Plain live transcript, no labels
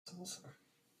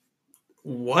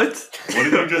What? What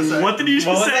did you just say? What did you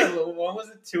just say? What was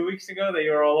it? 2 weeks ago that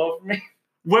you were all over me?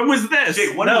 When was this?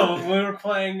 Jake, what No, we were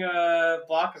playing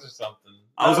blockers or something.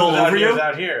 I was all over you? I was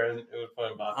out here and it was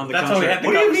playing blockers. On the That's what we had the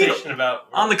contrary. What do you mean? conversation about.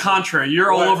 On the contrary,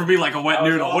 you're all What? over me like a wet I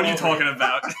was noodle. all What are you over talking you.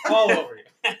 about? all over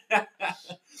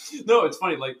you. No, it's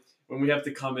funny. Like when we have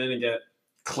to come in and get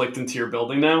clicked into your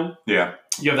building now, Yeah.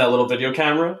 you have that little video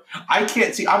camera. I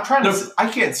can't see. I'm trying to. I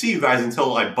can't see you guys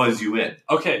until I buzz you in.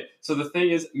 Okay, so the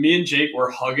thing is, me and Jake were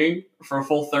hugging for a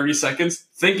full 30 seconds,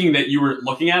 thinking that you were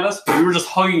looking at us, but we were just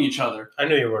hugging each other. I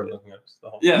knew you weren't looking at us the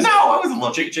whole Yeah. No, so- I wasn't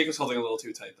looking. Jake was holding a little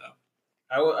too tight, though.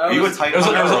 You were tight.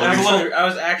 I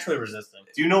was actually resisting.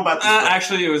 Do you know about this?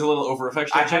 Actually, it was called over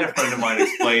affectionate. I had a friend of mine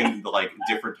explain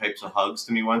different types of hugs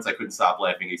to me once. I couldn't stop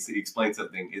laughing. He explained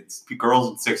something. It's girls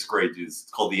in 6th grade do this.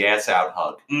 It's called the ass out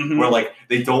hug, Mm-hmm. where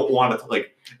they don't want to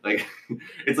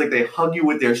it's like they hug you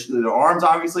with their arms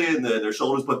obviously and their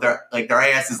shoulders, but their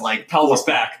ass is like pelvis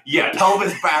back. Yeah,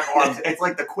 pelvis back, arms. It's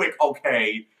like the quick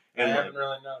okay. I And haven't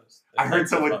really noticed. I heard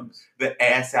someone the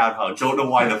ass out hug. Don't know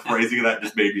why the phrasing of that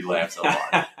just made me laugh so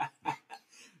hard.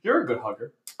 You're a good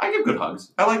hugger. I give good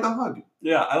hugs. I like the hug.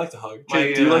 Yeah, I like to hug. My,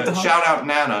 Jake, do you like to hug? shout out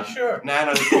Nana. Sure.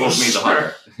 Nana calls me the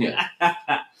hugger. Yeah.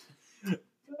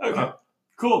 Okay,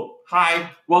 cool.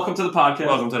 Hi. Welcome to the podcast.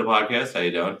 Welcome to the podcast. How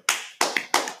you doing?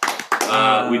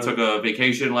 We took a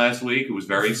vacation last week. It was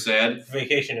very sad.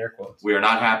 Vacation air quotes. We are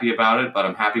not happy about it, but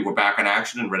I'm happy we're back in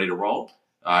action and ready to roll.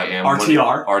 I am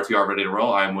RTR. RTR ready to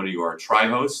roll. I am one of your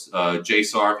tri-hosts, Jay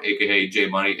Sark, a.k.a. Jay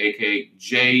Money, a.k.a.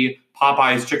 Jay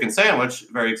Popeye's Chicken Sandwich.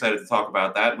 Very excited to talk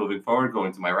about that moving forward.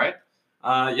 Going to my right.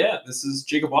 Yeah, this is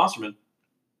Jacob Wasserman.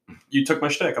 You took my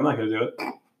shtick. I'm not going to do it.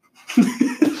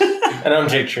 And I'm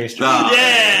Jake Treester.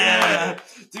 Yeah!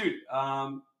 Dude,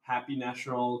 happy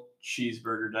National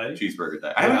Cheeseburger Day. Cheeseburger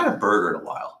Day. I haven't had a burger in a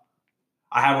while.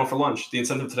 I had one for lunch. The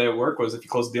incentive today at work was if you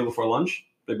close the deal before lunch,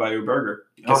 they buy you a burger.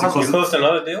 You closed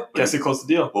another deal? Guess who closed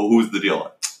the deal? Well, who's the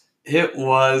dealer? It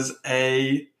was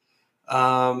it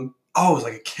was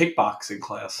like a kickboxing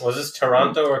class. Was this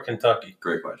Toronto or Kentucky?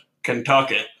 Great question.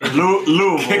 Kentucky.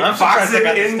 Louisville. I'm surprised I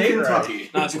got the in state Kentucky.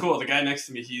 right. No, it's cool. The guy next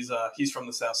to me, he's from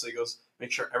the South, so he goes, make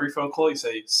sure every phone call you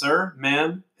say, sir,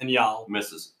 ma'am, and y'all.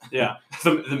 Mrs. Yeah,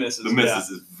 the missus. The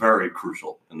missus is very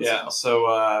crucial in the Yeah,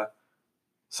 South.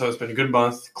 so it's been a good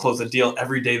month. Closed a deal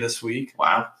every day this week.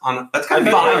 Wow. That's kind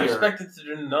of I fire. expected to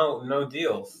do no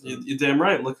deals. You're damn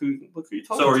right. Look who you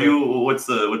talking So are to. you? What's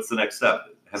the next step?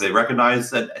 Have they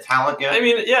recognized that talent yet? I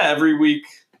mean, yeah, every week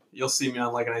you'll see me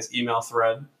on like a nice email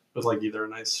thread with like either a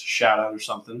nice shout out or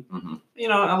something. Mm-hmm. You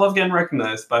know, I love getting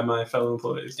recognized by my fellow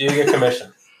employees. Do you get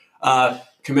commission?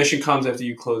 Commission comes after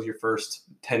you close your first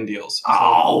 10 deals.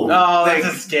 Oh, No, that's a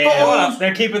scam. Oh,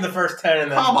 They're keeping the first 10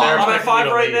 and then Come on. they're I'm at expecting 5 you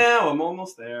to right leave. now. I'm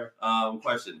almost there.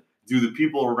 Question: do the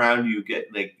people around you get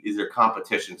is there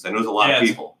competition? Because I know there's a lot of Yeah,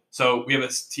 people. So we have a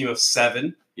team of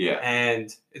 7, Yeah.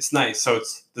 and it's nice. So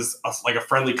it's like a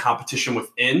friendly competition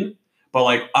within, but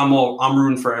like I'm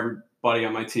rooting for everybody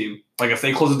on my team. Like if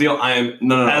they close a deal, I am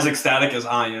No. as ecstatic as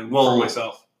I am Well, for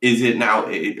myself. Is it now?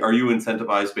 Are you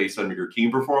incentivized based on your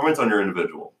team performance on your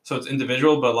individual? So it's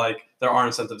individual, but like there are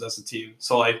incentives as a team.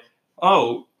 So like,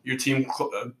 oh, your team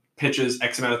pitches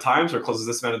X amount of times or closes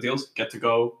this amount of deals, get to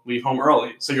go leave home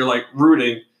early. So you're like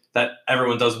rooting that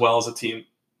everyone does well as a team.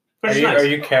 Which is nice. Are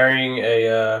you carrying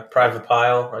a private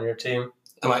pile on your team?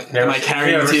 Am I carrying Have the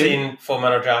you ever team? seen Full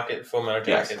Metal Jacket?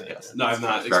 Yes. No, I've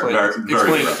not. Very, Explain very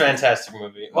it. good. Fantastic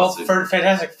movie. Well, Well,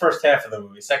 fantastic first half of the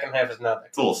movie. Second half is nothing.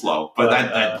 It's a little slow, but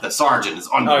But, the sergeant is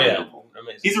Oh yeah, unbelievable.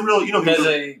 amazing. He's a real, There's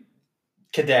a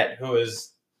cadet who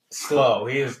is slow.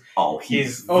 He's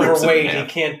rips overweight. him in He half.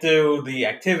 can't do the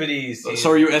activities.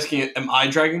 So are you asking, am I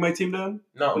dragging my team down?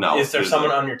 No, Is there there's someone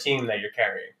a- on your team that you're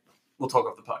carrying? We'll talk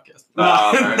off the podcast. No,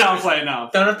 No, very no, I'm nice. playing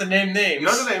now. Don't have to name names. You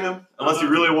don't have to name him unless you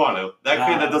really want to. That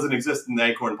kid Nah. that doesn't exist in the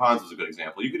Acorn Ponds was a good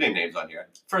example. You can name names on here.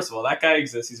 First of all, that guy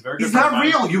exists. He's a very good He's friend not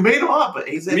of mine. real. You made him up, but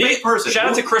he's a Me, fake person. Shout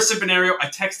out to Chris Ciponario. I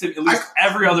text him at least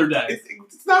every other day.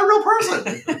 It's not a real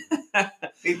person.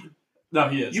 No,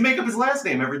 he is. You make up his last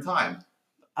name every time.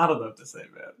 I don't know what to say,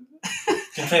 man.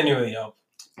 Continually, yo.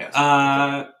 Yes.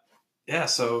 Yeah,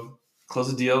 so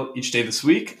close a deal each day this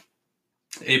week.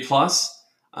 A+.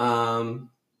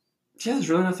 Yeah, there's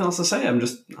really nothing else to say. I'm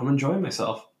enjoying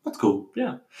myself. That's cool.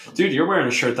 Yeah. Dude, you're wearing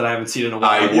a shirt that I haven't seen in a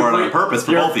while. I wore it on purpose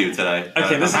for both of you today.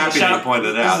 Okay, I'm happy that you pointed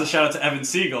it This is out. a shout out to Evan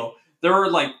Siegel. There were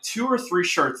like 2 or 3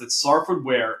 shirts that Sarf would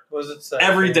wear What does it say?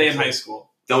 every day in high school.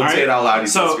 Don't say it out loud.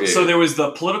 So there was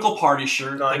the political party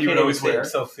shirt No, I that he can't would always even see it. wear.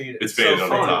 It's so faded. It's so faded on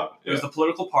the fun. top. It was the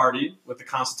political party with the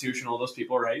Constitution, all those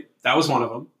people, right? That was one of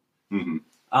them.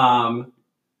 Mm-hmm.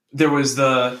 There was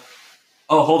the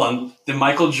Oh, hold on. The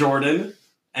Michael Jordan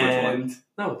and one?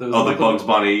 no, there was Oh, the Michael, Bugs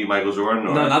Bunny, Michael Jordan?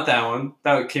 Or? No, not that one.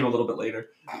 That came a little bit later.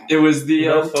 It was the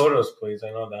No photos, please. I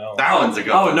know that one. That one's a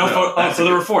good oh one. no photos. Oh, That's so a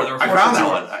there good- were four. There were I four found shirts.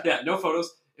 that one. Yeah, no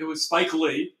photos. It was Spike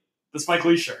Lee, the Spike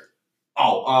Lee shirt.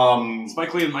 Oh,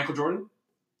 Spike Lee and Michael Jordan.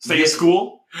 Stay Yeah. in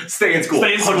school. Stay in school.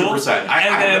 Stay in school. 100%.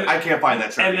 I can't find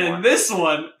that shirt And anymore. then this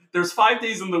one, there's 5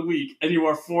 days in the week, and you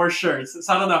wore 4 shirts.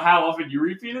 So I don't know how often you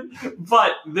repeated,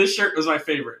 but this shirt was my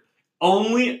favorite.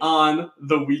 Only on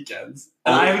the weekends.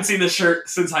 And I haven't seen this shirt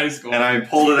since high school. And I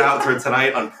pulled it out for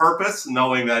tonight on purpose,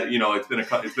 knowing that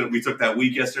we took that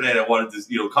week yesterday, and I wanted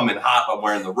to come in hot. I'm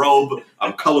wearing the robe.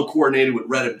 I'm color coordinated with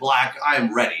red and black. I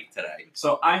am ready today.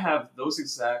 So I have those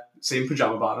exact same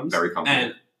pajama bottoms. Very comfortable.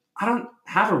 And I don't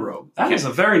have a robe. That is a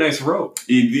very nice robe.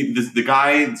 The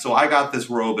guy. So I got this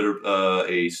robe at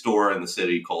a store in the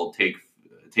city called Take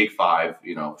 5.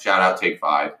 Shout out Take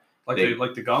 5.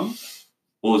 Like the gum?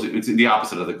 What was it? It's the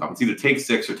opposite of the gum. It's either Take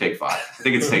 6 or Take 5. I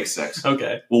think it's Take 6.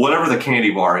 Okay. Well, whatever the candy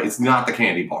bar, it's not the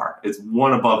candy bar. It's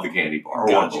one above the candy bar. Or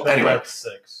one Gotcha. below. Anyway, That's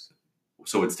 6.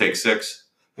 so it's Take 6.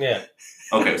 Yeah.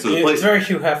 Okay, so the It's place. very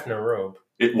Hugh Hefner robe.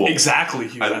 Exactly.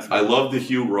 Hugh Hefner. I love the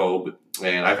Hugh robe,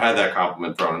 and I've had that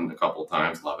compliment thrown in a couple of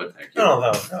times. Love it. Thank I you. don't know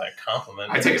if that was really a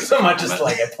compliment. I take it as so a much as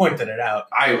compliment. I pointed it out.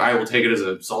 I will take it as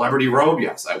a celebrity robe.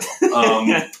 Yes, I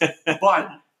will. But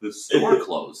the store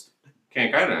closed.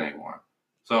 Can't get it anymore.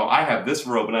 So I have this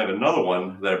robe, and I have another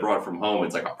one that I brought from home.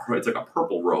 It's like a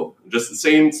purple robe, just the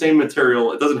same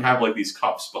material. It doesn't have like these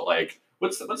cuffs, but like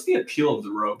What's the appeal of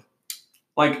the robe?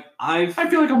 Like I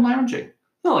feel like I'm lounging.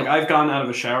 I've gone out of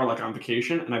a shower like on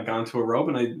vacation, and I've gone to a robe,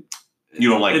 and You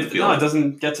don't like the no, feeling. it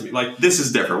doesn't get to me. Like This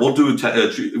is different. We'll do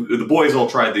the boys all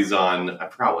tried these on. I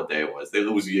forgot what day it was. It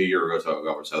was a year ago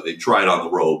or so. They tried on the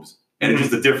robes, and it's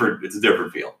just a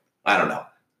different feel. I don't know.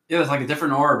 yeah, there's like a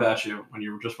different aura about you when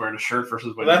you're just wearing a shirt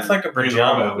versus when Well, that's you're like a bringing the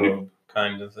robe pajama out. robe,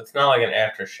 kind of. It's not like an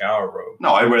after shower robe. No,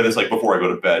 I wear this like before I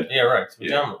go to bed. Yeah, right. It's a Yeah.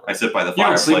 pajama robe. I sit by the You don't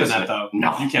fireplace. sleep in that and- though.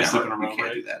 No, you can't never. sleep in a robe. You can't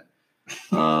right? do that.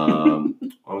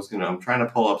 I'm trying to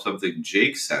pull up something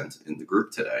Jake sent in the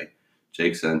group today.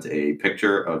 Jake sent a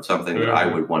picture of something that I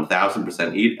would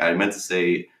 1,000% eat. I meant to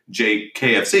say Jake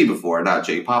KFC before, not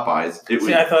Jake Popeyes.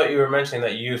 See, I thought you were mentioning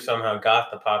that you somehow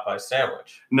got the Popeye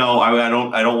sandwich. No, I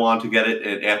don't want to get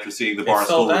it after seeing the It's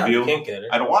sold Barstool out. You review. can't get it.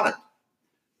 I don't want it.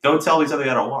 Don't tell me something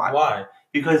I don't want. Why?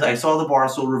 Because I saw the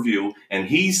Barstool review, and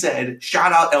he said,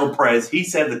 shout out El Prez, he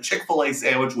said the Chick-fil-A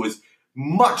sandwich was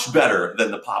much better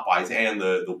than the Popeyes and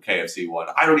the KFC one.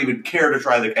 I don't even care to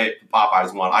try the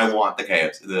Popeyes one. I want the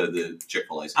KFC, the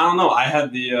Chick-fil-A sandwich. I don't know. I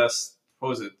had the what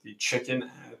was it? The chicken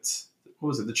at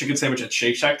the chicken sandwich at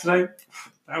Shake Shack today.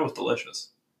 That was delicious.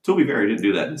 To be fair, he didn't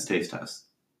do that in his taste test.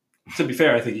 To be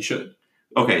fair, I think you should.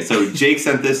 Okay, so Jake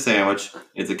sent this sandwich.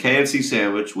 It's a KFC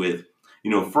sandwich with,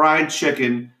 fried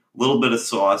chicken, a little bit of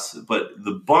sauce, but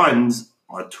the buns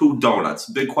are 2 donuts.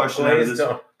 Big question out of Glazed this.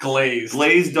 donut.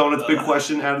 Glazed Donuts, big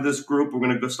question out of this group. We're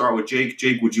going to go start with Jake.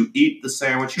 Jake, would you eat the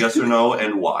sandwich, yes or no,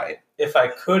 and why? If I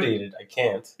could eat it, I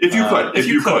can't. If you could. if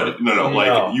you could. No, No.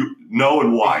 like, no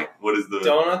and why? What is the...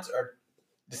 Donuts are...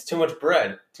 It's too much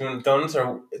bread. 2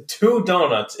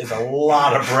 donuts is a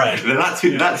lot of bread. They're not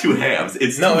two halves.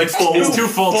 It's No, two it's full, two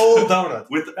full full donuts.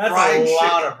 with That's fried a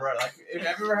lot chicken. of bread. Like,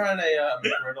 have you ever had a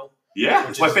McGriddle? Yeah, Which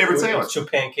it's my is- favorite with sandwich. 2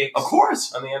 pancakes. Of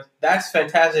course. On the end. That's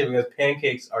fantastic because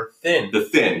pancakes are thin. The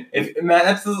thin.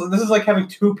 This is like having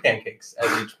 2 pancakes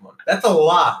as each one. That's a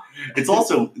lot. It's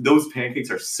also, those pancakes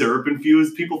are syrup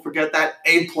infused. People forget that.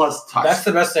 A+ touch. That's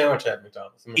the best sandwich at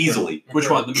McDonald's. McGriddle. Easily. Which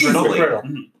one? The Easily. McGriddle?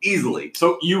 McGriddle. Easily.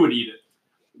 So you would eat it?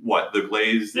 What? The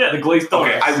glazed? Yeah, the glazed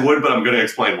Okay, donuts. I would, but I'm going to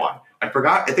explain why. I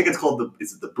forgot. I think it's called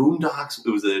is it the Boondocks? It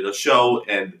was a show,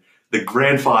 and the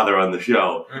grandfather on the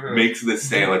show Mhm. makes this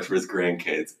sandwich for his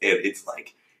grandkids, and it's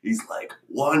like he's like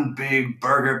 1 big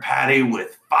burger patty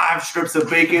with 5 strips of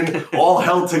bacon, all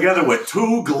held together with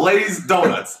 2 glazed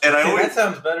donuts. And I See, always that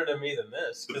sounds better to me than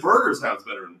this. the burger sounds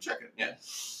better than the chicken. Yeah.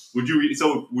 Would you eat?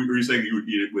 So were you saying you would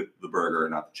eat it with the burger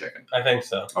and not the chicken? I think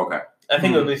so. Okay. I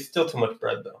think it would be still too much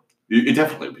bread, though. It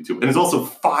definitely would be too. And there's also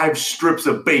 5 strips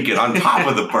of bacon on top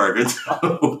of the burger.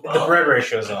 The bread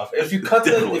ratio's off. If you cut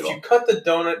Definitely the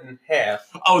donut in half,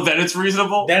 Oh, then it's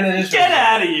reasonable? then it is. Get reasonable.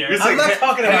 out of here. You're I'm saying not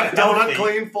talking about half donut healthy.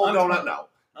 clean, full I'm donut? No.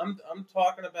 I'm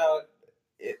talking about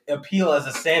appeal as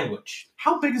a sandwich.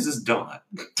 How big is this donut?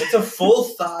 It's a full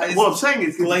size Well, I'm saying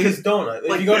it's glazed donut. If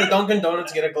like- you go to Dunkin'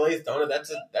 Donuts, get a glazed donut.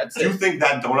 That's Do you it. think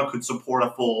that donut could support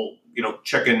a full,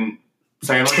 chicken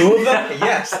sandwich? 2 of them?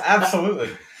 Yes, absolutely.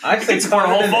 I'd say It's for a cut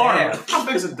it whole in farm. half. How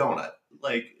big is a donut?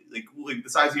 Like the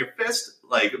size of your fist?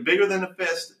 Like bigger than a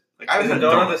fist? Like I Is haven't a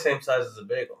had a donut donut. the same size as a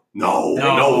bagel? No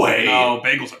way. No,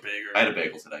 bagels are bigger. I had a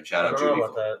bagel today. Shout I out don't know Judy.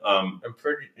 about that. Um, I'm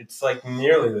pretty. It's like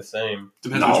nearly the same.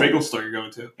 Depends No. which bagel store you're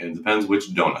going to. and it depends which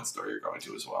donut store you're going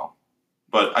to as well.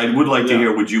 But I would like to Yeah.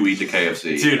 hear, would you eat the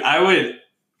KFC? Dude, I would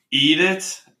eat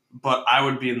it, but I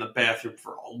would be in the bathroom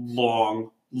for a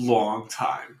long, long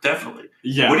time. Definitely.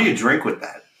 Yeah. What do you drink with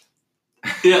that?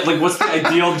 Yeah, like what's the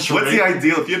ideal drink? What's the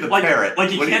ideal if you had to like, pair it?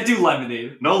 like you what can't do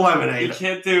lemonade. No You lemonade.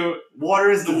 can't do Water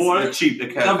is the Water- cheap to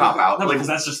no, cop out. No, like, because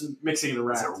that's just mixing it is it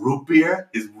around. root beer?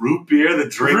 Is root beer the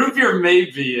drink? Root beer may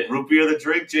be it. Root beer the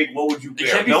drink? Jake, what would you It pair?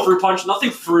 can't be Nope. fruit punch.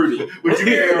 Nothing fruity. Would you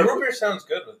pair Root beer sounds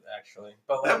good with actually,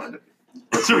 but like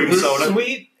cream soda?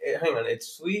 sweet. Hang on, it's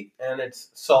sweet and it's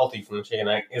salty from the chicken.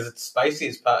 Is it spicy?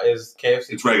 Is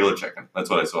KFC? It's regular chicken. That's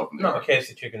what I saw from there. No,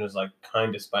 KFC chicken is like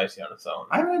kind of spicy on its own.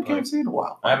 I haven't had KFC in a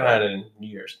while. I haven't had it in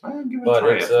years, I'll give it a but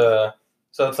try it's after.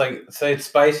 so it's like say it's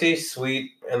spicy,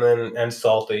 sweet, and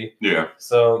salty. Yeah.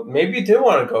 So maybe you do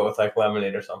want to go with like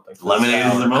lemonade or something. Lemonade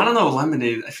is the Sour. I don't know,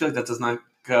 lemonade. I feel like that does not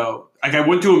go. Like I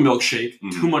wouldn't do a milkshake.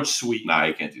 Mhm. Too much sweet. Nah,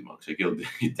 you can't do milkshake. You'll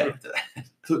be dead after that.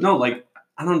 So, no, like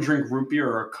I don't drink root beer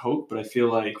or a Coke, but I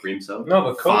feel like Cream soda? No,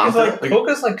 but Coke Fanta? Coke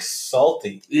is like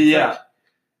salty. yeah.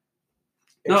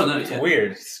 It's, No, it's yeah.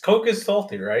 weird. Coke is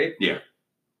salty, right?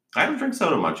 I don't drink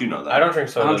soda much. You know that. I don't drink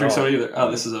soda. I don't at drink all. soda either. Oh,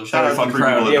 this is a Shout very out fun to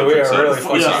crowd. people that Yeah, don't we drink are soda. really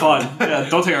fun. Yeah, fun. Yeah,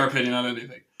 don't take our opinion on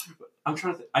anything. I'm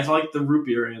trying to think. I like the root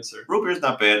beer answer. Root beer's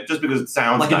not bad, just because it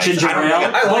sounds Like nice. a ginger I don't ale.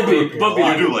 think I like root beer. But a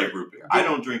lot. I do like root beer. I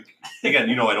don't drink. Again,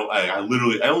 you know, I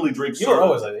only drink You soda. were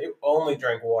always like that. You only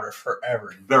drank water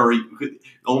forever. The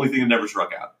only thing that never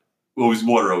struck out. Always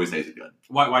water always tasted good.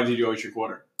 Why did you always drink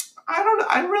water?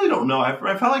 I really don't know. I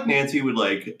felt like Nancy would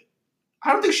like.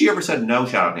 I don't think she ever said no.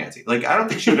 Shout out Nancy. Like I don't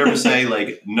think she would ever say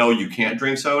like no, you can't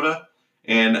drink soda.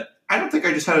 And I don't think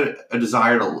I just had a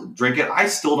desire to drink it. I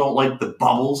still don't like the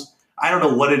bubbles. I don't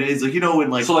know what it is. Like you know, in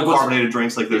like, So, like, what's- carbonated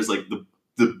drinks, like there's like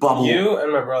the bubble. You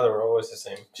and my brother were always the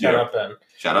same. Shout Yeah. out Ben.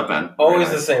 Shout out Ben. Always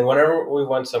Very the same. Whenever we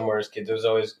went somewhere as kids, it was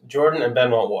always Jordan and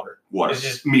Ben want water. water. It's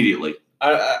just Immediately.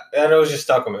 I was just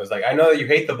stuck with me. It was like I know that you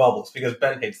hate the bubbles because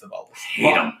Ben hates the bubbles.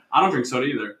 Hate 'em. I don't drink soda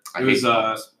either. I It was hate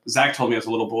bubbles. Zach told me as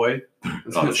a little boy.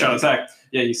 Oh, Shout out Zach.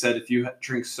 Yeah, he said if you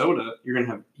drink soda, you're gonna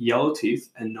have yellow teeth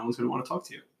and no one's gonna want to talk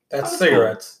to you. That's That's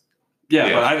cigarettes. Yeah,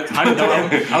 Yeah. but I didn't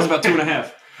know. I was about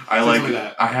 2.5. I Something like. like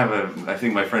that. I have I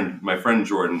think my friend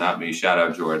Jordan, not me. Shout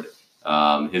out Jordan.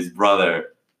 His brother.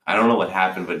 I don't know what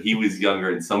happened, but he was younger,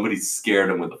 and somebody scared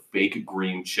him with a fake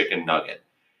green chicken nugget,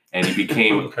 and he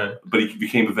became. Okay. But he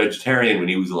became a vegetarian when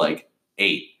he was like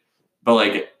 8. But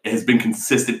like it has been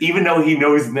consistent, even though he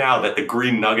knows now that the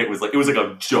green nugget was like it was like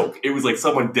a joke. It was like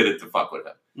someone did it to fuck with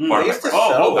him. Part They of used to my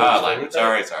friend. sell those, like, didn't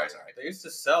sorry. They used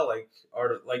to sell like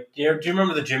do you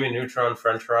remember the Jimmy Neutron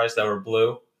French fries that were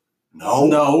blue? No,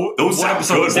 No, those what sound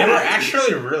episode good. was They that? were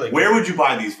actually really good. Where would you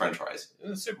buy these French fries? In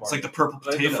the supermarket. It's like the purple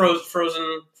Like potato. the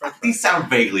frozen French fries. These sound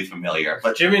vaguely familiar,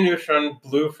 but Jimmy Neutron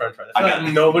blue French fries. I I feel got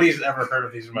like it. nobody's ever heard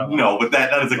of these in my life. no. But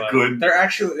that is a But good. they were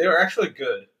actually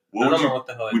good. I What don't would know you? what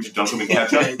the hell. I Would you did. dunk them in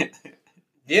ketchup?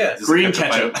 Yeah, Just Green by-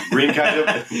 ketchup. Green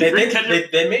ketchup. Green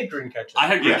ketchup? They made green ketchup. I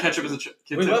had green Yeah. ketchup as a kid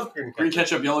we too. love green ketchup. Green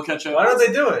ketchup, yellow ketchup. Why don't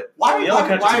they do it? Why? Yellow Why?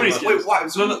 ketchup Why? is Wait. Why?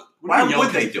 So, no, Why yellow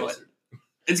would they ketchup do is it?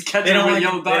 It's They ketchup don't with want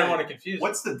yellow to. They don't dye. want to confuse.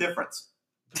 What's the difference?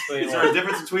 it. Is there a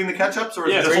difference between the ketchups, or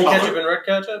is Yeah, it just green color? ketchup and red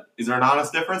ketchup Is there an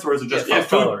honest difference, or is it just Yeah, Yeah,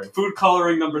 color? coloring. food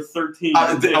coloring number 13.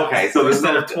 Okay, so there's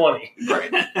instead no of 20.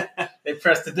 great. They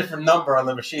pressed a different number on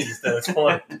the machine instead of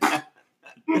 20.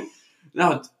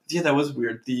 No, yeah, that was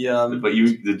weird. The But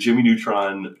the Jimmy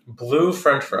Neutron Blue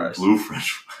French fries. blue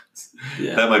French fries.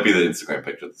 yeah. That might be the Instagram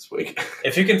picture this week.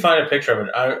 If you can find a picture of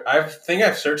it, I think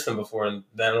I've searched them before and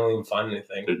I don't even find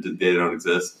anything. They don't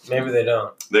exist. Maybe they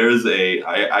don't. There's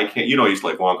I can't. You know, I used to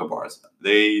like Wonka bars.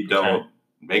 They don't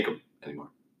make them anymore.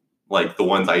 Like the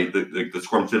ones the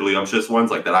scrumptiddlyumptious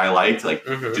ones like that I liked. Like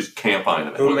Mhm. just can't find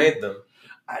them. Who made them?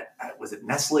 Was it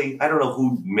Nestle? I don't know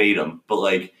who made them, but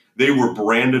like they were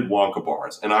branded Wonka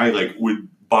bars, and I like would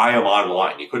buy them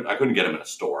online. I couldn't get them in a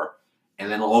store,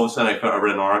 and then all of a sudden I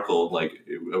read an article like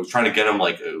I was trying to get them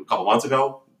like a couple months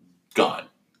ago, gone,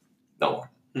 no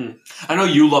more. I know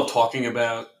you love talking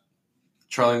about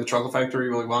Charlie and the Chocolate Factory,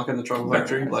 Willy Wonka and the Chocolate Very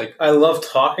Factory. nice. Like, I love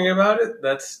talking about it.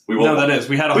 That's We no, that is.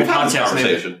 We had a whole we've had this podcast named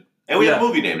it. conversation, and we had Yeah. a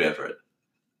movie named after it.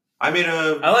 I made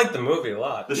I like the movie a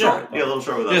lot. the Yeah. short, a little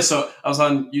short with us. Yeah, so I was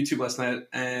on YouTube last night,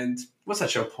 and what's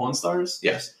that show? Pawn Stars?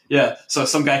 Yes, Yeah. So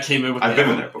some guy came in with I've been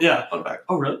in there before. Yeah. Fun fact.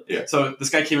 Oh, really? Yeah. So this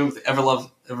guy came in with the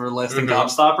everlasting Mhm.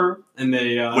 gobstopper, and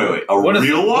they Wait, a What is-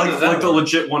 real what one? is that? like the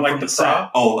legit one Like from the the set.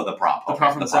 prop? Oh, the prop. The Okay,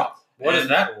 prop from the set. What is And-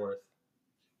 that worth?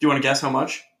 Do you want to guess how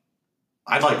much?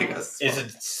 I'd like to guess. Is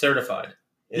it certified?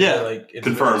 Is Yeah. it like it's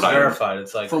Confirmed It's item. verified.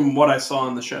 It's like From what I saw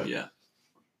on the show, yeah.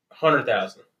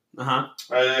 100,000,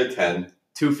 10.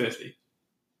 250.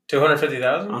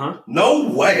 250,000. No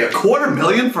way.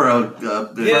 $250,000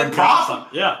 for Yeah, a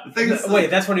prop? Yeah. The thing is, Wait,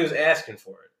 that's what he was asking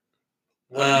for it.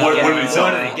 what did he sell?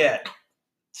 What did he get?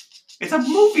 It's a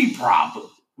movie prop.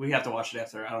 We have to watch it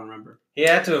after. I don't remember. He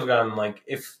had to have gotten like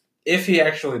if he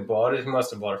actually bought it, he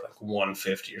must have bought it for like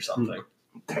 150 or something.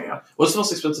 Damn. What's the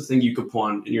most expensive thing you could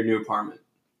pawn in your new apartment?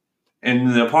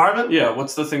 In the apartment? Yeah,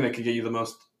 what's the thing that could get you the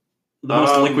most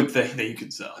liquid thing that you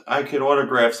could sell? I could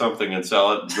autograph something and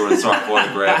sell it. Jordan Sark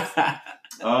autograph.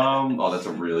 That's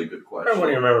a really good question. Probably one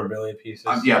of your memorabilia pieces.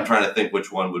 I'm trying to think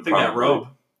which one would I think that probably... robe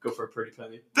go for a pretty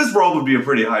penny. This robe would be a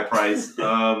pretty high price.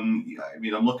 I'm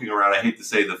looking around. I hate to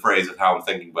say the phrase of how I'm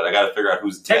thinking, but I got to figure out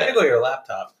who's dead. Technically your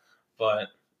laptop, but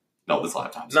No, this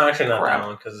laptop's no, actually not crap. that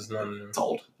one because it's not new. It's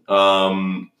old.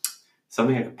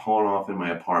 Something I could pawn off in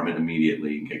my apartment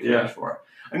immediately and get cash for.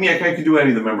 I mean, I could do any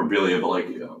of the memorabilia, but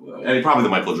probably the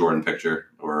Michael Jordan picture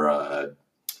or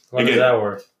What is that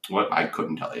worth? what I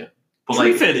couldn't tell you. But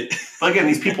but again,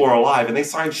 these people are alive and they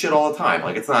sign shit all the time.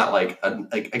 Like it's not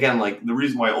the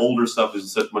reason why older stuff is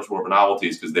such much more of a novelty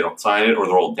is because they don't sign it or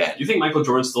they're all dead. You think Michael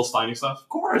Jordan's still signing stuff? Of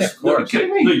course. Yeah, of No, are you course.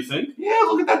 kidding me? No, you think? Yeah,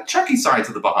 look at that check he signed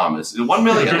to the Bahamas. 1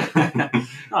 million.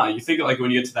 You think like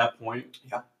when you get to that point?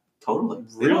 Totally.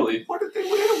 Really? They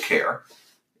don't care.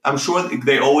 I'm sure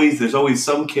there's always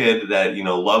some kid that,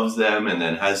 loves them and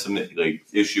then has some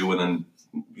issue and then,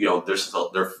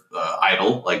 their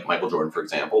idol, like Michael Jordan, for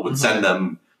example, would send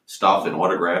them stuff and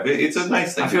autograph. It's a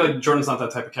nice thing. I feel like Jordan's not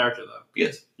that type of character, though. He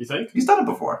is. You think? He's done it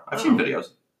before. I've seen videos.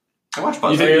 I watch So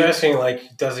BuzzFeed. you're asking,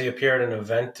 like, does he appear at an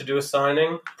event to do a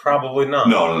signing? Probably not.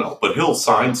 No. But he'll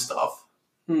sign stuff.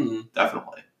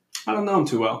 Definitely. I don't know him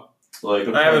too well. I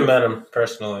haven't met him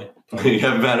personally. You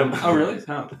haven't met him? Oh, really?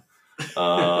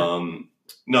 Oh.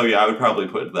 No, I would probably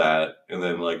put that, and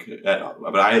then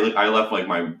but I left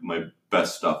my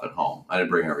best stuff at home. I didn't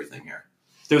bring everything here.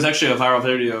 There was actually a viral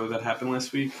video that happened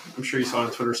last week. I'm sure you saw it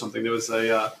on Twitter or something. There was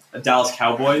a Dallas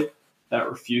Cowboy that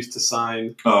refused to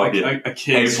sign a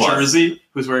kid's jersey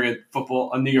who's wearing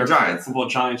a New York Football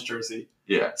Giants jersey.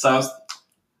 Yeah. So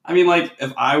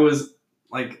if I was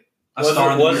like a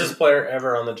star, was this player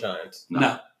ever on the Giants?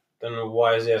 No. Then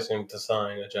why is he asking to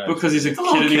sign a Giants? Because he's a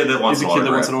kid that wants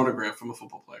an autograph from a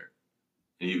football player.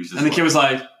 And the kid was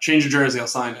like, "Change your jersey, I'll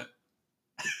sign it."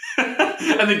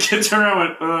 And the kid turned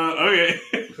around and went, "Okay."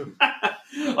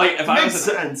 If I was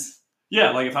sense.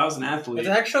 Yeah, if I was an athlete, it's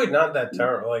actually not that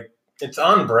terrible. Like, it's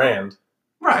on brand,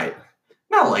 right?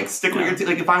 No, stick with your team.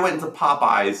 If I went into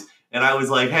Popeyes and I was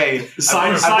like, "Hey,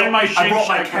 sign my Shake I brought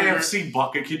my Shack burger." KFC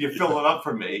bucket. Can you fill it up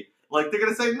for me?" They're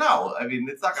gonna say no. I mean,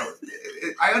 it's not gonna.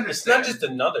 I understand. It's not just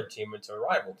another team; it's a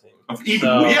rival team.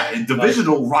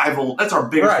 Divisional rival. That's our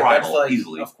biggest rival,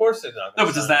 easily. Of course, it's not. No,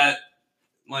 but does that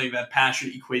that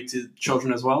passion equate to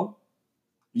children as well?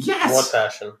 Yes. What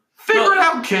passion? Figure it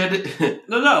out, kid.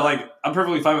 No. I'm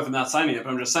perfectly fine with him not signing it,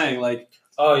 but I'm just saying,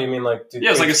 Oh, you mean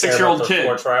it's like a 6-year-old kid.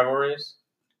 Sports rivalries.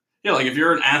 Yeah, if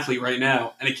you're an athlete right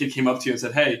now, and a kid came up to you and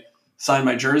said, "Hey, sign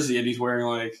my jersey," and he's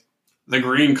wearing the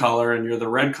green color and you're the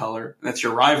red color, and that's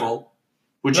your rival.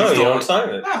 You don't sign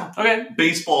it. No. Okay.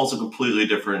 Baseball is a completely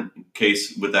different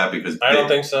case with that because I don't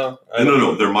think so.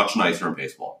 No, they're much nicer in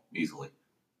baseball, easily.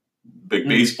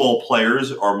 Baseball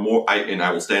players are more, and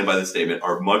I will stand by this statement,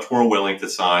 are much more willing to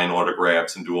sign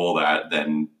autographs and do all that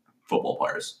than football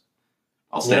players.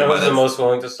 I'll stand by who's that. the most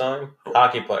willing to sign?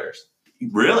 Hockey players.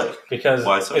 Really? Because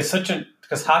why so?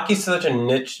 Because hockey's such a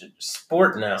niche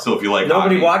sport now. So if you like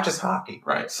nobody hockey, watches hockey,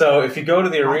 right? So if you go to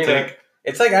the arena,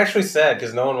 it's actually sad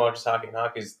because no one watches hockey. And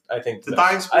hockey's, I think, the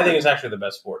dying sport. I think it's actually the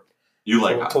best sport. You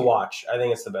like hockey? To watch? I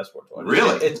think it's the best sport to watch.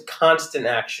 Really? It's constant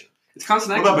action. It's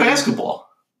constant action. What about basketball?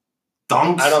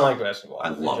 Dunks. I don't like basketball. I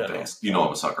love basketball.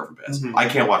 I'm a sucker for basketball. I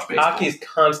can't watch baseball. Hockey is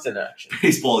constant action.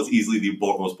 Baseball is easily the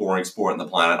most boring sport on the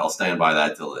planet. I'll stand by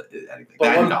that till anything.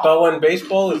 But when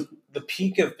baseball is the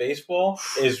peak of baseball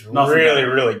is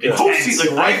really good.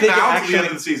 Right now, the end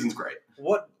of the season's great.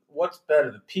 What's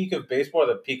better, the peak of baseball or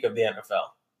the peak of the NFL?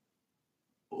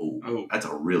 Oh, that's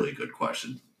a really good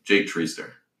question, Jake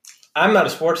Treaster. I'm not a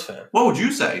sports fan. What would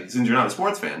you say, since you're not a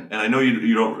sports fan? And I know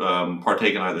you don't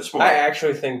partake in either sport. I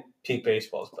actually think peak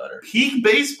baseball is better. Peak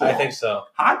baseball? I think so.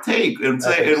 Hot take. And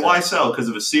why so? Because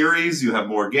of a series, you have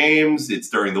more games, it's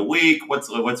during the week. What's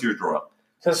your draw?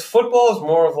 Because football is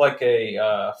more of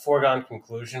a foregone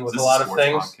conclusion with a lot of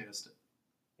things. Podcast?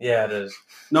 Yeah, it is.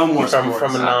 No more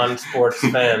from a non-sports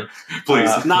fan.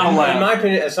 Please. Not allowed. In my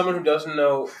opinion, as someone who doesn't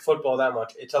know football that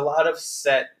much, it's a lot of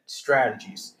set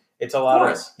strategies. It's a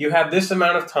lot of you have this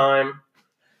amount of time.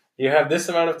 You have this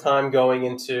amount of time going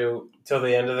into till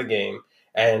the end of the game,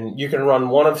 and you can run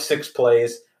one of 6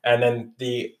 plays, and then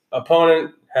the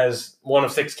opponent has one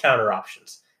of 6 counter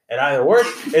options. It either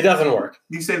works, it doesn't work.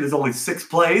 You say there's only 6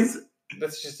 plays?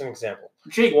 That's just an example.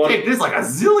 Jake, there's like a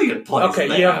zillion plays. Okay,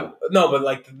 but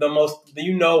like the most,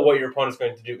 you know what your opponent's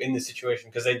going to do in this situation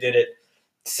because they did it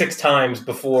 6 times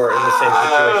before in the same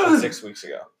situation 6 weeks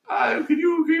ago. Can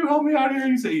you help me out here?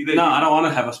 You say No, I don't want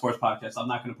to have a sports podcast. I'm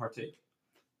not going to partake.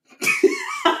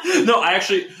 No, I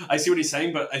see what he's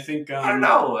saying, but I think I don't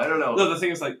know. No, the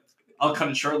thing is, like, I'll cut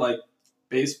it short. Like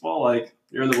baseball, like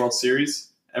you're in the World Series,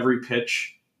 every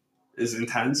pitch is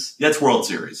intense. That's World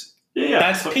Series. Yeah.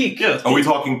 That's peak. Yeah, Are we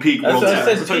talking peak World Series?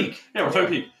 That's peak. We're talking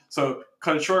peak. So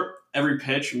cut it short. Every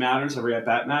pitch matters. Every at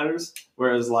bat matters.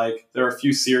 Whereas, like, there are a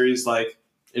few series, like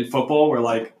in football, where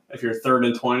like if you're 3rd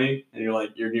and 20 and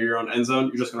you're near your own end zone,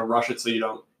 you're just going to rush it so you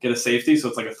don't get a safety. So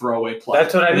it's like a throwaway play.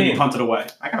 That's what I mean. Then you punt it away.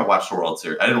 I gotta watch the World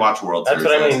Series. I didn't watch the World That's Series.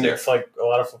 what I mean. last year. It's like a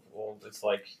lot of football. It's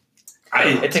like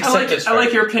It's accepted. I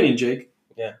like your opinion, Jake.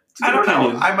 Yeah. I don't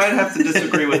know. I might have to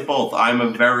disagree with both. I'm a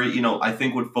very, I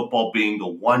think with football being the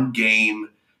one game,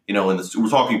 we're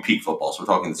talking peak football, so we're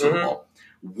talking the Super Bowl.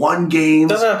 One game. It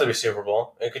doesn't have to be Super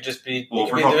Bowl. It could just be. Well,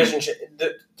 it could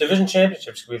be division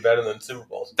championships could be better than Super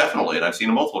Bowls. Definitely, and I've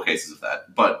seen multiple cases of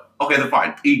that. But okay, then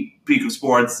fine. Peak of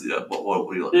sports.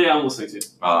 What do you look? Yeah, I'm listening to you.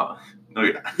 No,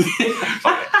 you're not.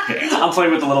 Okay. I'm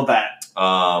playing with the little bat.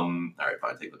 All right,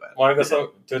 fine. Take the bat. Want to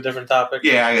go to a different topic?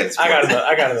 Yeah, I got it.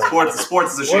 I got it.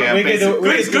 Sports is a sham.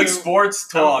 Good sports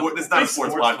talk. It's not a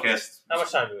sports podcast. How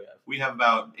much time do we have? We have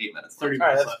about 8 minutes. 30 All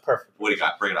right, minutes. that's perfect. What do you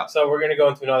got? Bring it up. So we're going to go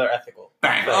into another ethical.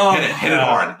 Bang! Oh, hit it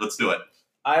hard. Let's do it.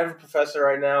 I have a professor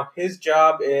right now. His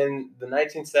job in the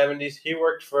 1970s, he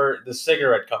worked for the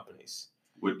cigarette companies.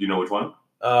 Do you know which one?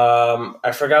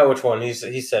 I forgot which one he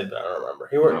said, but I don't remember.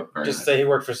 He worked. Nice. Say he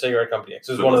worked for cigarette company X.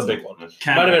 It was one of the big ones.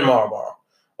 Might have been Marlboro.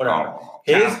 Whatever.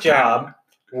 His job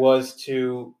was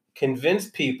to convince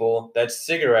people that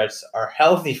cigarettes are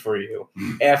healthy for you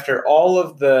after all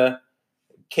of the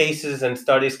cases and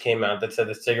studies came out that said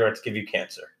that cigarettes give you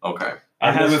cancer. Okay.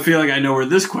 I have a feeling I know where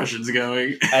this question's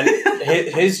going. And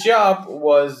his job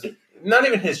was not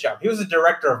even his job. He was the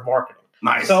director of marketing.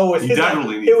 Nice. So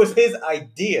it was his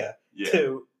idea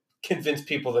to convince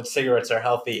people that cigarettes are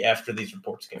healthy after these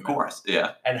reports came out. Of course,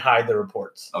 yeah. And hide the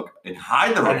reports. Okay. And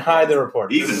hide the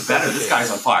reports. Even better. This guy's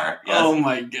on fire. Yes. Oh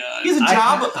my god. He's a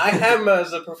job. I have him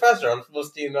as a professor. I'm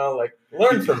supposed to,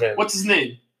 learn from him. What's his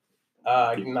name?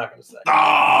 I'm not going to say. Oh,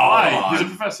 why? He's a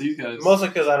professor. He's got mostly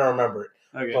because I don't remember it.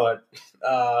 Okay.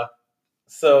 But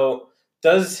so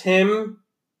does him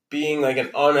being like an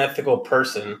unethical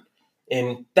person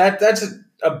that's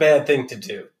a bad thing to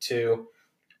do, to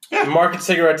market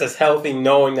cigarettes as healthy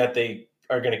knowing that they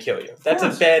are going to kill you. That's a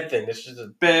bad thing. That's just a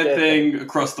bad thing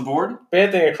across the board.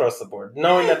 Bad thing across the board.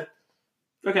 Knowing that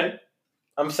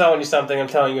I'm selling you something, I'm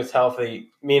telling you it's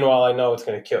healthy, meanwhile I know it's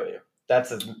going to kill you.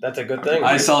 That's a good thing.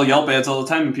 I sell Yelp ads all the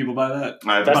time and people buy that.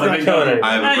 That's not killing anyone.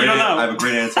 I have a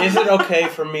great answer. Is it okay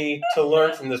for me to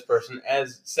learn from this person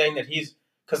as saying that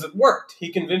because it worked. He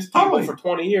convinced people for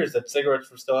 20 years that cigarettes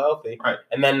were still healthy. Right.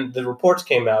 And then the reports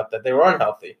came out that they were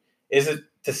unhealthy. Is it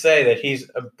to say that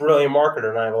he's a brilliant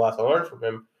marketer and I have a lot to learn from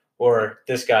him, or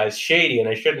this guy's shady and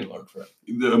I shouldn't learn from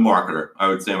him? The marketer. I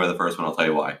would stand by the first one. I'll tell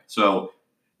you why. So,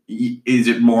 is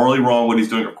it morally wrong what he's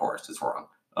doing? Of course, it's wrong.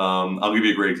 I'll give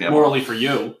you a great example. Morally for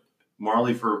you.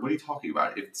 Morally for what are you talking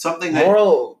about? If something that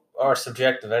moral are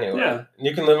subjective anyway. Yeah.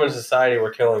 You can live in a society where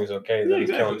killing is okay. Yeah,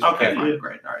 exactly. Killing is okay, fine,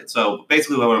 great. All right. So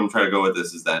basically what I'm trying to go with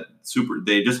this is that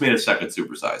they just made a second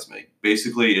Super Size Me.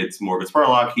 Basically it's Morgan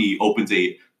Spurlock. He opens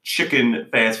a chicken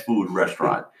fast food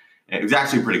restaurant. It was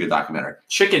actually a pretty good documentary.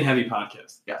 Chicken heavy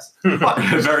podcast. Yes. A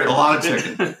lot of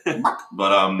chicken.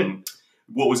 But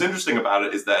what was interesting about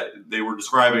it is that they were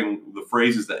describing the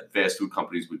phrases that fast food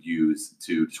companies would use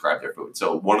to describe their food.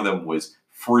 So one of them was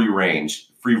free range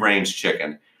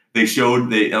chicken. They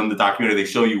showed on the documentary, they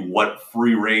show you what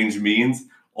free range means.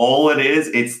 All it is,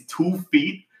 it's 2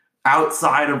 feet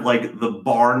outside of like the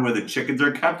barn where the chickens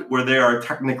are kept, where they are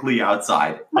technically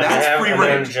outside. That's free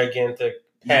range. A gigantic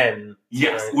pen.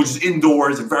 Yes, right? Which is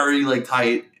indoors, very like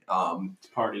tight.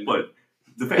 Party. But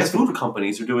the fast food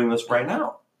companies are doing this right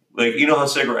now. Like, you know how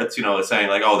cigarettes, is saying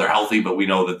like, oh, they're healthy, but we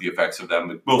know that the effects of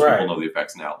them, most people know the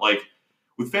effects now. Like,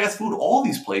 with fast food, all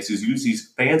these places use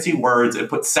these fancy words and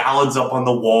put salads up on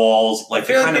the walls. Like, I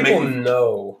feel like people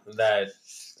know that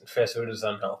fast food is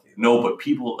unhealthy. No, but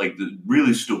people, like the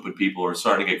really stupid people, are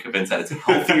starting to get convinced that it's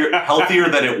healthier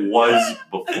than it was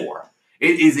before.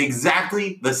 It is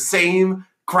exactly the same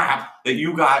crap that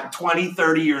you got 20,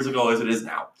 30 years ago as it is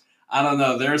now. I don't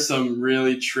know. There are some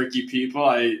really tricky people.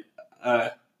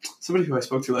 Somebody who I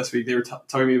spoke to last week, they were talking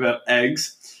to me about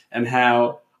eggs and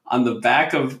how on the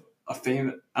back of a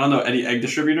famous, I don't know any egg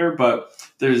distributor, but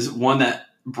there's one that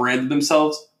branded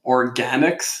themselves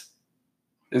Organics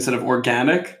instead of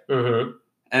organic. Mm-hmm.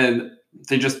 And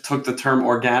they just took the term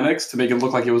organics to make it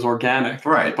look like it was organic.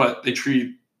 Right. But they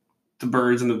treat the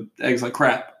birds and the eggs like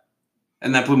crap.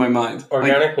 And that blew my mind.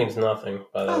 Organic means nothing,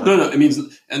 by the way. No, it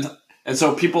means... And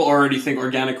so people already think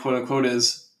organic, quote-unquote,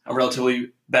 is a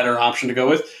relatively better option to go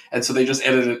with. And so they just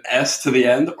added an S to the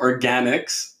end,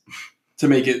 organics, to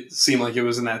make it seem like it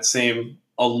was in that same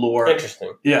allure.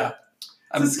 Interesting. Yeah.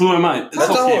 It blew my mind. That's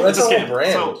a whole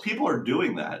brand. So people are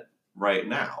doing that right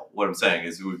now. What I'm saying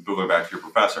is, going back to your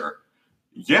professor,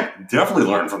 yeah, definitely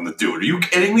learn from the dude. Are you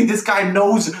kidding me? This guy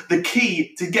knows the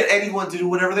key to get anyone to do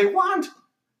whatever they want.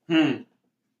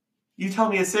 You tell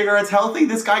me a cigarette's healthy?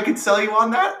 This guy could sell you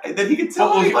on that? And then he could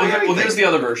sell anybody anything. Well, there's the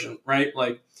other version, right?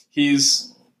 Like,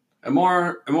 he's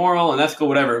immoral and ethical,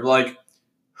 whatever. But like,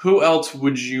 who else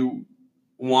would you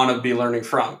want to be learning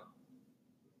from?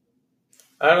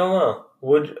 I don't know.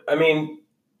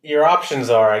 Your options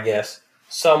are, I guess,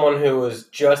 someone who is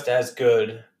just as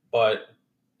good, but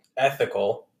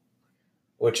ethical,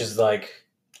 which is like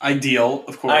ideal,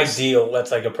 of course. Ideal,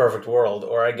 that's like a perfect world.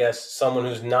 Or I guess someone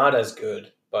who's not as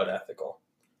good, but ethical.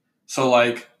 So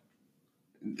like,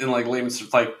 in like layman's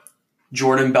terms, like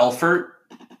Jordan Belfort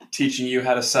teaching you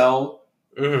how to sell,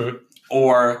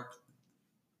 or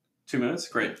 2 minutes,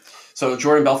 great. So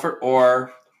Jordan Belfort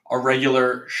or a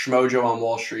regular schmojo on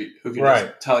Wall Street who can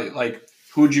just tell you, like,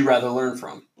 who would you rather learn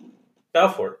from?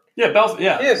 Belfort. Yeah, Belfort.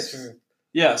 Yeah. Yes.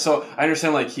 Yeah. So I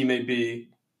understand, like, he may be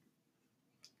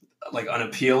like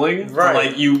unappealing, right? But,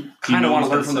 like, you kind of want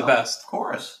to learn from the best, of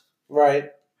course. Right.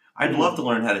 I'd love to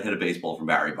learn how to hit a baseball from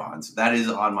Barry Bonds. That is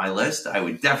on my list. I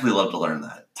would definitely love to learn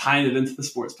that. Tying it into the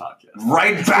sports podcast.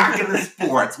 Right back in the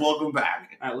sports. Welcome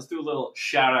back. All right, let's do a little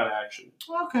shout-out action.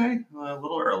 Okay. A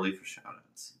little early for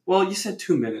shout-outs. Well, you said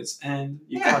 2 minutes, and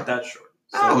you cut that short.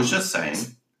 So. No, I was just saying.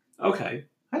 Okay.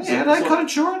 I cut it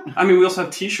short? I mean, we also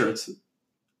have T-shirts.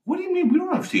 What do you mean? We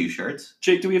don't have T-shirts.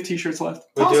 Jake, do we have T-shirts left?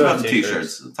 Tell us about the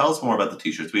T-shirts. Tell us more about the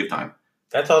T-shirts. We have time.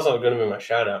 That's also going to be my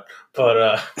shout-out. But,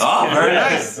 oh, very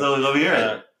nice. So let me hear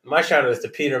it. My shout-out is to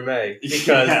Peter May,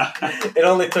 because it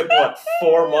only took,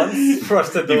 4 months for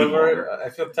us to deliver it? I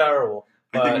feel terrible.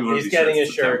 But he's getting his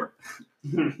shirt.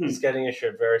 He's getting his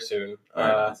shirt very soon.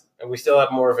 And we still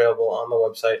have more available on the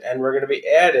website. And we're going to be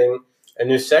adding a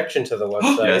new section to the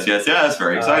website. Yes.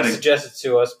 Very exciting. Suggested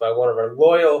to us by one of our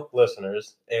loyal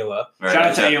listeners, Ayla. Shout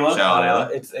out to Ayla. Shout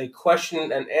out, Ayla. It's a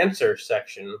question and answer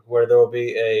section where there will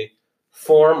be a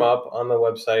form up on the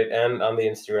website and on the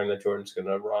Instagram that Jordan's going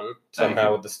to run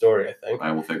somehow with the story, I think.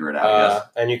 I will figure it out, yes.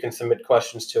 And you can submit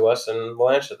questions to us and we'll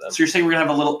answer them. So you're saying we're going to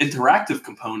have a little interactive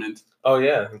component? Oh,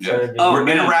 yeah. We're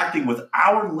interacting with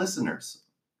our listeners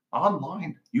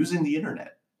online using the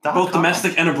internet. Both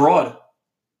domestic and abroad.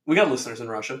 We got listeners in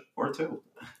Russia. Or two.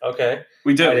 Okay.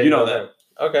 We do. You know that.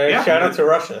 Okay. Yeah. Shout out to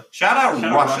Russia. Shout out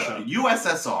Russia.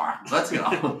 USSR. Let's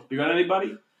go. You got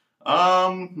anybody?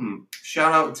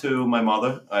 Shout out to my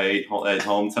mother. I ate at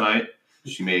home tonight.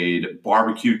 She made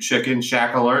barbecue chicken,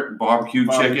 shack alert, barbecue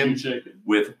chicken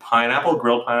with pineapple,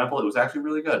 grilled pineapple. It was actually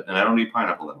really good. And I don't eat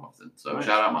pineapple that often. So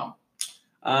Shout out, Mom.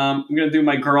 I'm going to do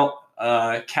my girl,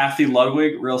 Kathy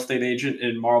Ludwig, real estate agent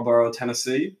in Marlboro,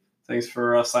 Tennessee. Thanks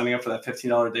for signing up for that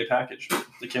 $15 day package.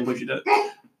 I can't believe you did.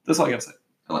 That's all I got to say.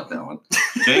 I like that one.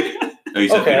 Jake? Oh, you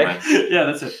said okay. Yeah,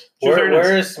 that's it.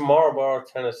 Where is Marlboro,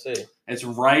 Tennessee? It's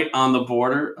right on the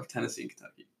border of Tennessee and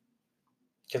Kentucky.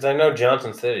 Because I know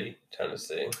Johnson City,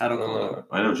 Tennessee. I don't know.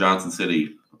 I know Johnson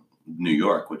City, New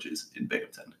York, which is in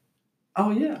Binghamton.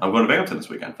 Oh, yeah. I'm going to Binghamton this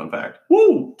weekend. Fun fact.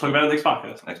 Woo! Talk about it next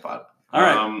podcast. Next pod. All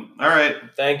right. All right.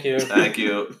 Thank you. Thank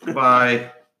you.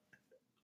 Goodbye.